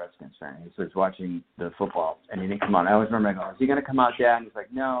a Redskins fan. So he's watching the football, and he didn't come out. I always remember going, is he going to come out, Dad? And he's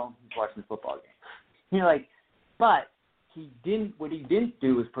like, no, he's watching the football game. You're like, but what he didn't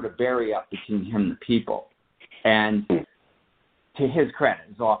do was put a barrier up between him and the people. And to his credit,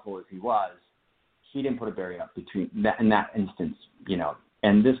 as awful as he was, he didn't put a barrier up between that in that instance,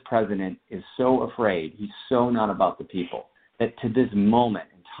 And this president is so afraid, he's so not about the people, that to this moment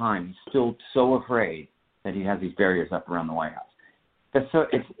in time, he's still so afraid that he has these barriers up around the White House.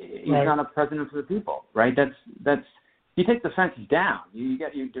 He's not a president for the people, right? That's you take the fences down. You've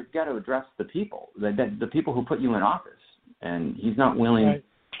got to address the people, the people who put you in office, and he's not willing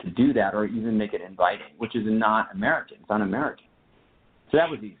to do that or even make it inviting, which is not American. It's un-American. So that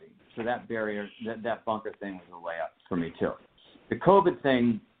was easy. So that barrier, that bunker thing was a layup for me too. The COVID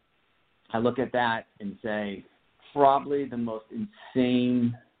thing, I look at that and say, probably the most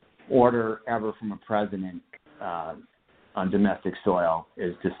insane order ever from a president on domestic soil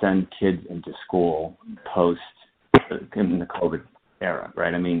is to send kids into school post in the COVID era,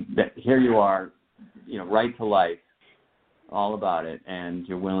 right? I mean, here you are, right to life, all about it, and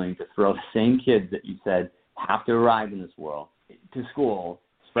you're willing to throw the same kids that you said have to arrive in this world to school,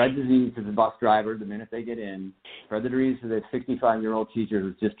 spread disease to the bus driver the minute they get in, spread the disease to the 65-year-old teacher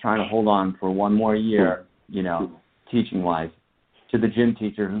who's just trying to hold on for one more year, teaching-wise, to the gym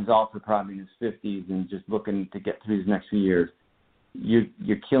teacher who's also probably in his 50s and just looking to get through these next few years. You're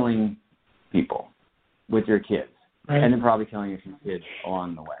killing people with your kids, and then probably killing a few kids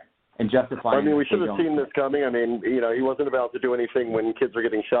along the way. And justifying. I mean, we should have seen this coming. I mean, he wasn't about to do anything when kids are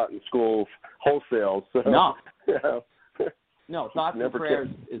getting shot in schools wholesale. So, no. No, thoughts and prayers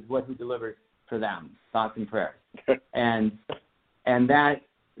is what he delivered for them. Thoughts and prayers, and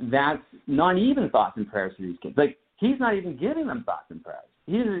that's not even thoughts and prayers for these kids. Like, he's not even giving them thoughts and prayers.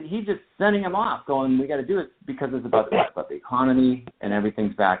 He's just sending them off, going, we got to do it because it's about the economy and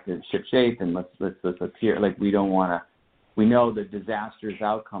everything's back to ship shape, and let's appear like we don't want to. We know the disastrous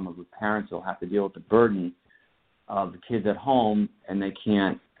outcome of the parents will have to deal with the burden of the kids at home, and they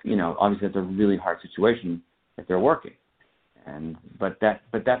can't. Obviously that's a really hard situation if they're working. But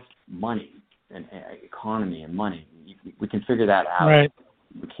that's money and economy and money. We can figure that out. Right.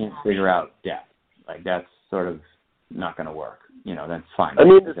 We can't figure out debt. Like, that's sort of not going to work. That's fine. I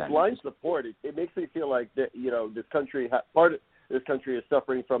mean, this blind support, it makes me feel like that. This country, part of this country is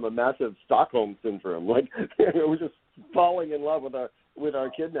suffering from a massive Stockholm syndrome. Like, we're just falling in love with our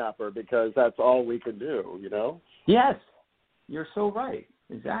kidnapper because that's all we can do. Yes, you're so right.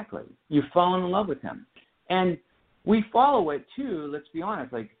 Exactly. You've fallen in love with him, and we follow it too. Let's be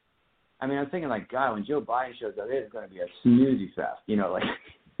honest. Like, I mean, I'm thinking, like, God, when Joe Biden shows up, it's going to be a snoozy fest. Like,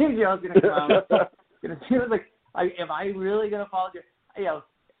 Joe's going to come out. Am I really going to follow you?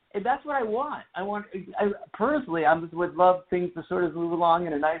 And that's what I want. Personally, I would love things to sort of move along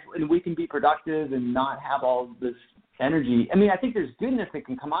in a nice, and we can be productive and not have all this energy. I mean, I think there's goodness that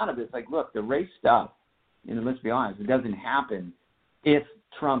can come out of this. Like, look, the race stuff, let's be honest, it doesn't happen if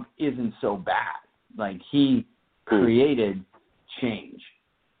Trump isn't so bad. Like, he created change,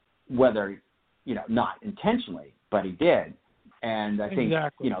 whether, not intentionally, but he did. And I think,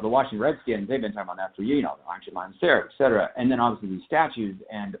 the Washington Redskins, they've been talking about that for years, Aren't You Mine, Sarah, et cetera. And then obviously these statues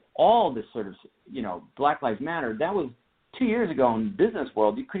and all this sort of, Black Lives Matter, that was 2 years ago in the business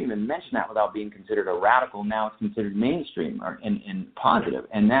world. You couldn't even mention that without being considered a radical. Now it's considered mainstream or and positive,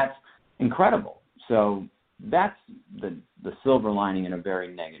 and that's incredible. So that's the silver lining in a very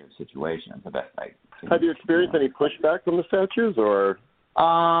negative situation. That's the best I can. Have you experienced any pushback from the statues, or?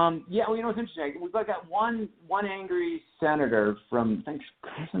 Yeah, well, it's interesting. We've got one angry senator from, I think,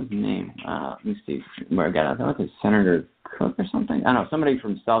 what's his name? Let me see where I got it. I thought it was Senator Cook or something. I don't know. Somebody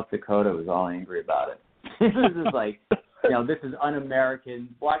from South Dakota was all angry about it. This is like, this is un-American.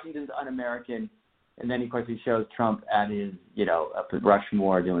 Washington's un-American. And then, of course, he shows Trump at his, up at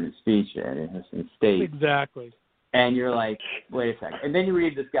Rushmore doing his speech in his state. Exactly. And you're like, wait a second. And then you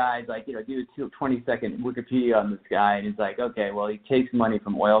read this guy's like, do a 20-second Wikipedia on this guy, and he's like, okay, well, he takes money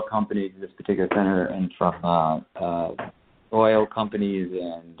from oil companies, this particular senator, and from oil companies,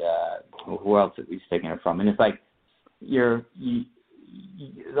 and who else is he taking it from? And it's like, it's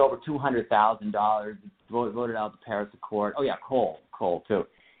over $200,000 voted out the Paris Accord. Oh yeah, coal too.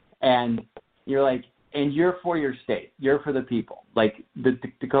 And you're like, and you're for your state. You're for the people. Like the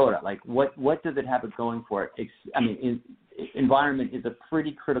Dakota. Like what does it have going for it? I mean, environment is a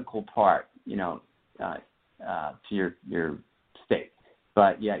pretty critical part, to your state.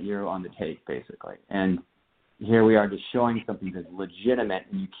 but yet you're on the take, basically. And here we are just showing something that's legitimate,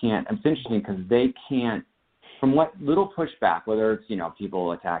 and you can't. It's interesting because they can't, from what little pushback, whether it's,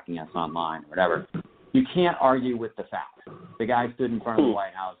 people attacking us online or whatever, you can't argue with the facts. The guy stood in front of the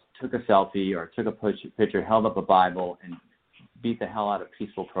White House, took a selfie or took a picture, held up a Bible, and beat the hell out of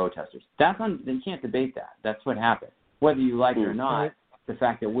peaceful protesters. They can't debate that. That's what happened. Whether you like it or not, the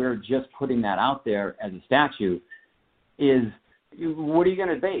fact that we're just putting that out there as a statue is, what are you going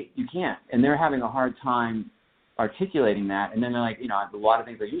to debate? You can't. And they're having a hard time articulating that. And then they're like, a lot of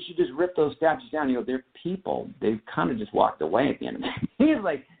things like, you should just rip those statues down. They're people. They've kind of just walked away at the end of it. It's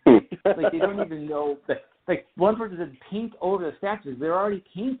like they don't even know that. Like, one person said, paint over the statues. They're already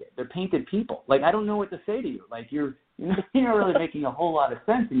painted. They're painted people. Like, I don't know what to say to you. Like, you're not really making a whole lot of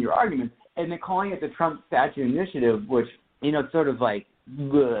sense in your argument. And they're calling it the Trump Statue Initiative, which, it's sort of like,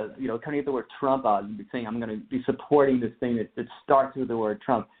 kind of get the word Trump out and saying I'm going to be supporting this thing that starts with the word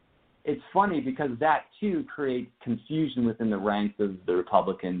Trump. It's funny because that, too, creates confusion within the ranks of the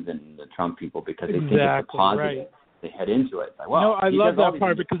Republicans and the Trump people because they think it's a positive. Right. They head into it. Like, well, I love that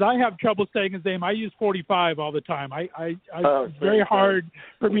part because I have trouble saying his name. I use 45 all the time. It's very hard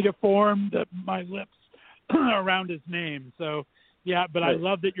for me to form my lips around his name. So, yeah, but I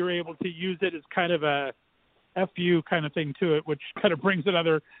love that you're able to use it as kind of a FU kind of thing to it, which kind of brings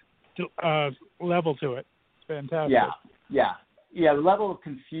another level to it. It's fantastic. Yeah. The level of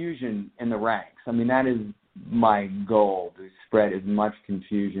confusion in the ranks. I mean, that is my goal, to spread as much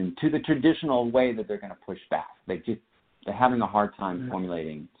confusion to the traditional way that they're going to push back. They're having a hard time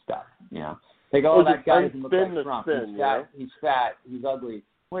formulating stuff, They go, that guy doesn't look like Trump. He's fat, he's ugly.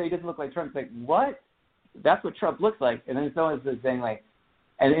 Well, he doesn't look like Trump. It's like, what? That's what Trump looks like. And then someone's saying, like,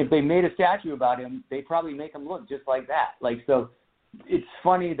 and if they made a statue about him, they'd probably make him look just like that. Like, so it's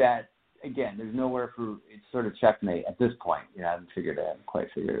funny that, again, there's nowhere for, it's sort of checkmate at this point. I haven't quite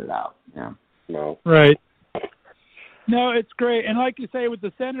figured it out. No. Right. No, it's great. And like you say, with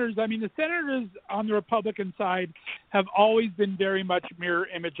the senators, the senators on the Republican side have always been very much mirror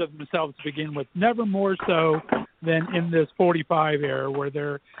image of themselves to begin with, never more so than in this 45 era where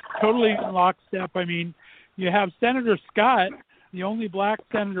they're totally in lockstep. You have Senator Scott, the only black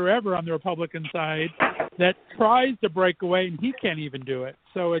senator ever on the Republican side, that tries to break away, and he can't even do it.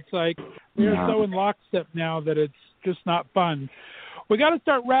 So it's like they're so in lockstep now that it's just not fun. We got to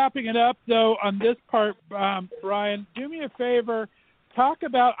start wrapping it up, though, on this part, Brian. Do me a favor. Talk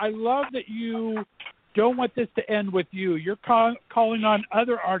about, I love that you don't want this to end with you. You're calling on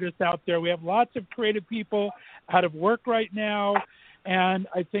other artists out there. We have lots of creative people out of work right now, and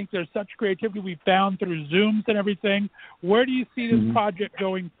I think there's such creativity we found through Zooms and everything. Where do you see this project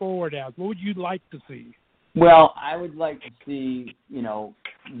going forward as? What would you like to see? Well, I would like to see,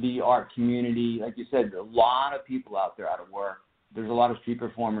 the art community. Like you said, a lot of people out there out of work. There's a lot of street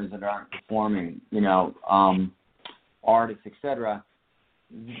performers that aren't performing, artists, etc.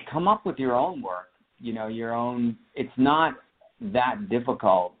 Come up with your own work, your own. It's not that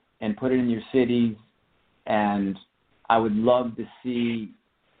difficult, and put it in your cities. And I would love to see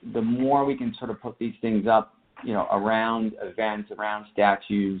the more we can sort of put these things up, around events, around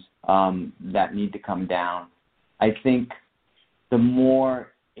statues that need to come down. I think the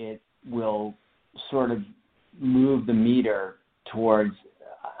more it will sort of move the meter towards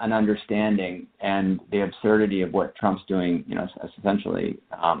an understanding and the absurdity of what Trump's doing, essentially,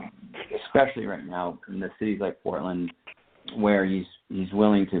 especially right now in the cities like Portland, where he's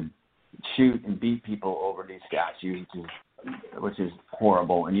willing to shoot and beat people over these statues, which is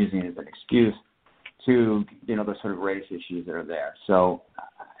horrible, and using it as an excuse to, the sort of race issues that are there. So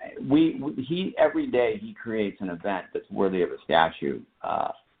he every day he creates an event that's worthy of a statue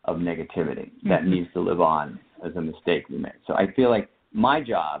of negativity that needs to live on as a mistake we made. So I feel like my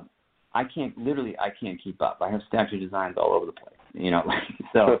job, I can't keep up. I have statue designs all over the place,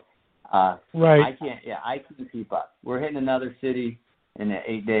 so right. I can't keep up. We're hitting another city in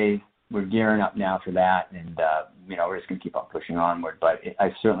 8 days. We're gearing up now for that, and we're just going to keep on pushing onward. But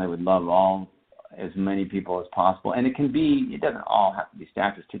I certainly would love as many people as possible, and it doesn't all have to be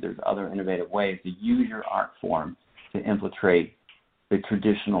statues too. There's other innovative ways to use your art form to infiltrate the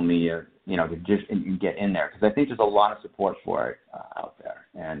traditional media, to just get in there, because I think there's a lot of support for it out there,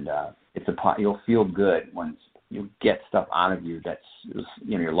 and you'll feel good once you get stuff out of you that's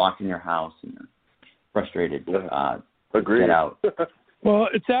you're locked in your house and you're frustrated. Agreed. Get out. Well,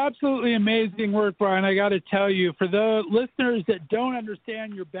 it's absolutely amazing work, Brian. I got to tell you, for the listeners that don't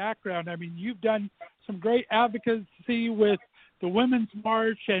understand your background, you've done some great advocacy with the Women's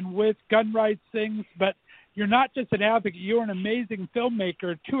March and with gun rights things, but you're not just an advocate, you're an amazing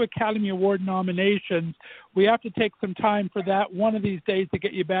filmmaker, 2 Academy Award nominations. We have to take some time for that one of these days to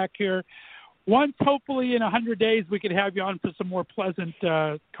get you back here. Once, hopefully, in 100 days, we could have you on for some more pleasant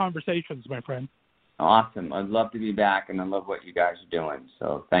conversations, my friend. Awesome. I'd love to be back, and I love what you guys are doing.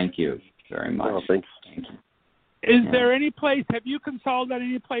 So thank you very much. Well, thanks. Thank you. Is there any place, have you consulted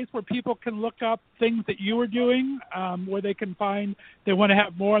any place where people can look up things that you are doing, where they can find, they want to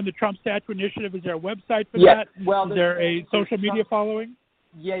have more on the Trump Statue Initiative? Is there a website for that? Well, is there a social media following?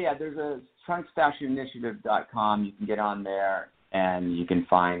 Yeah. There's a TrumpStatueInitiative.com. You can get on there, and you can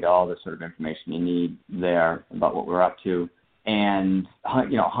find all the sort of information you need there about what we're up to. And,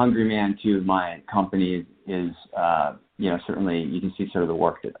 Hungry Man, too, my company is certainly you can see sort of the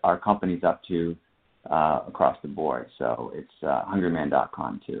work that our company's up to across the board. So it's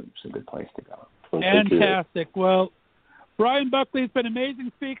hungryman.com, too. It's a good place to go. Fantastic. Well, Brian Buckley, it's been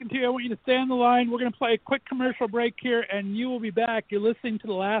amazing speaking to you. I want you to stay on the line. We're going to play a quick commercial break here, and you will be back. You're listening to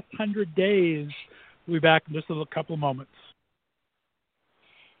The Last 100 Days. We'll be back in just a couple of moments.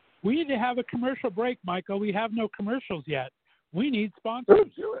 We need to have a commercial break, Michael. We have no commercials yet. We need sponsors.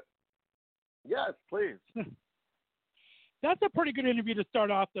 Do it. Yes, please. That's a pretty good interview to start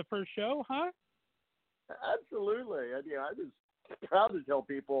off the first show, huh? Absolutely. I was proud to tell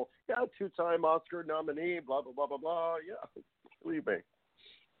people, 2-time Oscar nominee, blah, blah, blah, blah, blah. Yeah, believe me.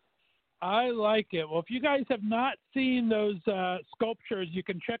 I like it. Well, if you guys have not seen those sculptures, you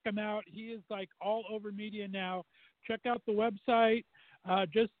can check them out. He is like all over media now. Check out the website.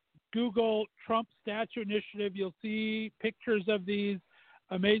 Just Google Trump Statue Initiative. You'll see pictures of these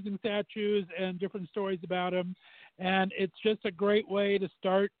amazing statues and different stories about them. And it's just a great way to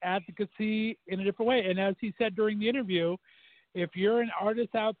start advocacy in a different way. And as he said during the interview, if you're an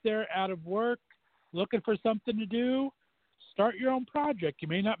artist out there out of work, looking for something to do, start your own project. You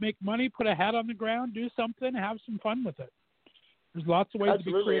may not make money, put a hat on the ground, do something, have some fun with it. There's lots of ways to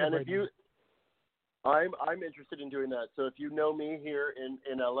be creative. And if you, I'm interested in doing that. So if you know me here in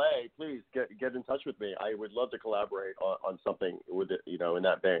LA, please get in touch with me. I would love to collaborate on something with it, in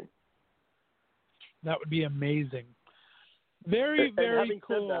that vein. That would be amazing. Very, very having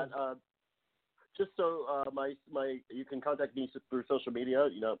cool. Said that, just so you can contact me through social media.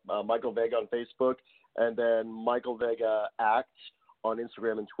 Michael Vega on Facebook, and then Michael Vega Act on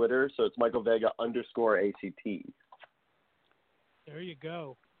Instagram and Twitter. So it's Michael Vega _ACT. There you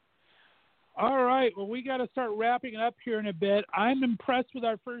go. All right. Well, we got to start wrapping it up here in a bit. I'm impressed with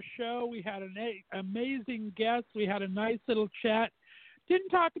our first show. We had an amazing guest. We had a nice little chat. Didn't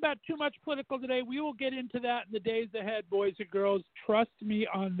talk about too much political today. We will get into that in the days ahead, boys and girls. Trust me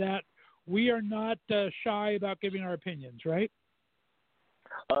on that. We are not shy about giving our opinions, right?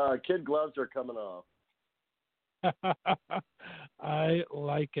 Kid gloves are coming off. I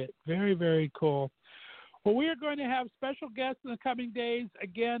like it. Very, very cool. Well, we are going to have special guests in the coming days.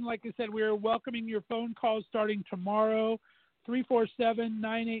 Again, like I said, we are welcoming your phone calls starting tomorrow,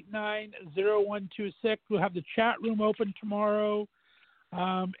 347-989-0126. We'll have the chat room open tomorrow.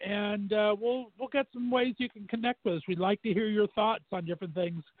 And we'll get some ways you can connect with us. We'd like to hear your thoughts on different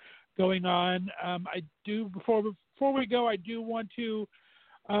things going on. Before we go, I do want to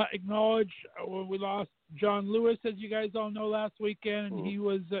acknowledge we lost John Lewis, as you guys all know, last weekend. And he's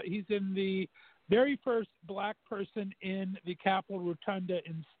in the very first black person in the Capitol Rotunda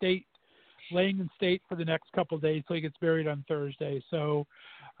laying in state for the next couple of days. So he gets buried on Thursday. So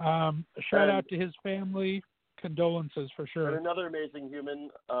shout out to his family. Condolences for sure. And another amazing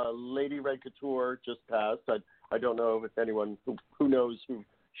human, Lady Red Couture, just passed. I don't know if anyone who knows who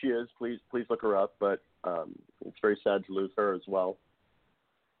she is. Please look her up. But it's very sad to lose her as well.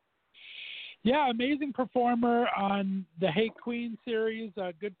 Yeah, amazing performer on the Hey Queen series.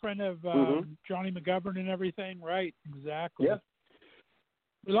 A good friend of Johnny McGovern and everything. Right, exactly. Yeah.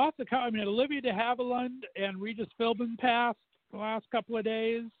 We lost Olivia de Havilland and Regis Philbin passed the last couple of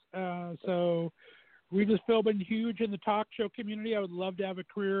days. So Regis Philbin, huge in the talk show community. I would love to have a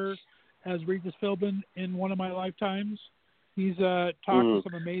career as Regis Philbin in one of my lifetimes. He's talked to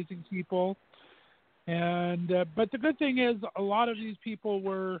some amazing people. And but the good thing is a lot of these people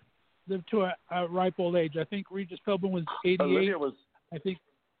lived to a ripe old age. I think Regis Philbin was 88. Olivia was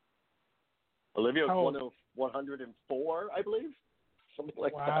one of 104, I believe. Something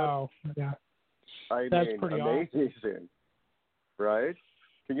like that. Wow. Yeah. That's pretty amazing. Awesome. Right?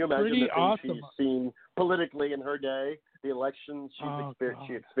 Can you imagine pretty the things awesome. she's seen politically in her day, the elections she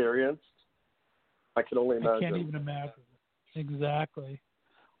experienced? I can only imagine. I can't even imagine. Exactly.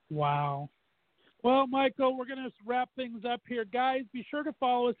 Wow. Well, Michael, we're going to wrap things up here. Guys, be sure to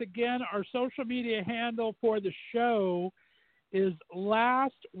follow us again. Our social media handle for the show is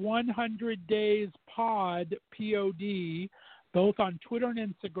Last 100 Days Pod, P-O-D, both on Twitter and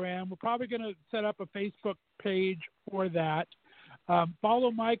Instagram. We're probably going to set up a Facebook page for that.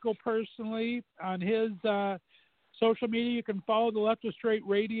 Follow Michael personally on his social media. You can follow the Left of Straight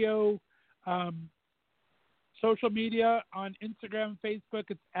Radio social media on Instagram and Facebook.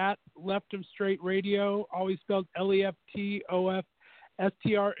 It's at Left of Straight Radio, always spelled LEFTOFSTR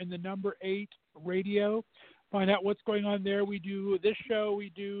and the number 8 radio. Find out what's going on there. We do this show.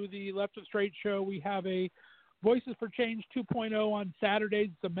 We do the Left of Straight show. We have a Voices for Change 2.0 on Saturdays.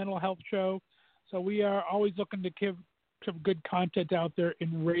 It's a mental health show. So we are always looking to give some good content out there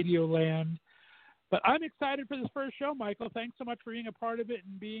in Radio Land. But I'm excited for this first show, Michael. Thanks so much for being a part of it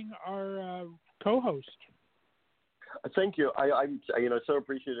and being our co-host. Thank you. I'm so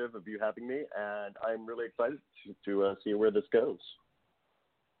appreciative of you having me, and I'm really excited to see where this goes.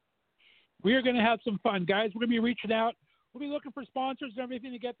 We are going to have some fun, guys. We're going to be reaching out. We'll be looking for sponsors and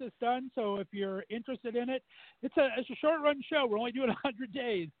everything to get this done. So if you're interested in it, it's a short-run show. We're only doing 100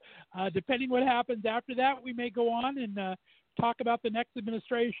 days. Depending what happens after that, we may go on and talk about the next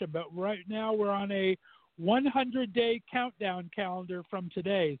administration. But right now we're on a 100-day countdown calendar from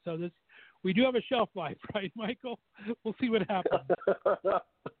today. So we do have a shelf life, right, Michael? We'll see what happens.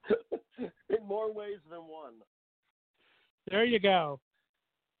 In more ways than one. There you go.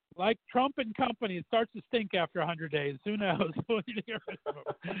 Like Trump and company, it starts to stink after 100 days. Who knows? We'll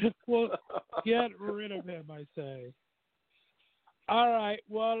get rid of him, I say. All right.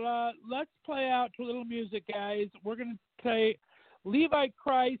 Well, let's play out to a little music, guys. We're going to play Levi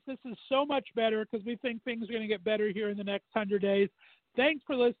Christ. This is so much better because we think things are going to get better here in the next 100 days. Thanks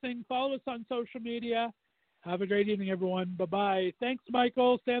for listening. Follow us on social media. Have a great evening, everyone. Bye-bye. Thanks,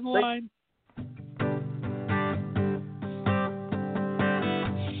 Michael. Stay on the line.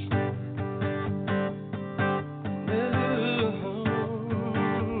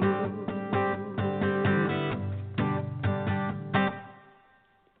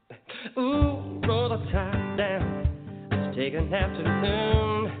 Ooh, roll the top down. Let's take an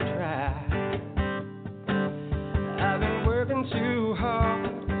afternoon drive. I've been working too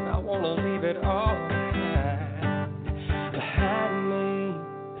hard. I want to leave it all behind me.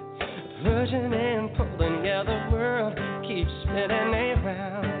 Pushing and pulling, yeah, the world keeps spinning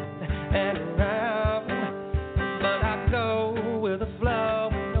around and around. But I go with the flow.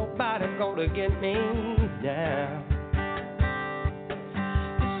 Nobody gonna get me down.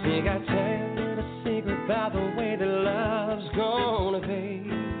 Think I tell you the secret about the way that love's gonna be.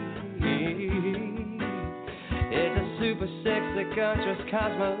 It's a super sexy conscious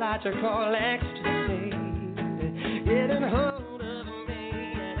cosmological ecstasy. Getting hard.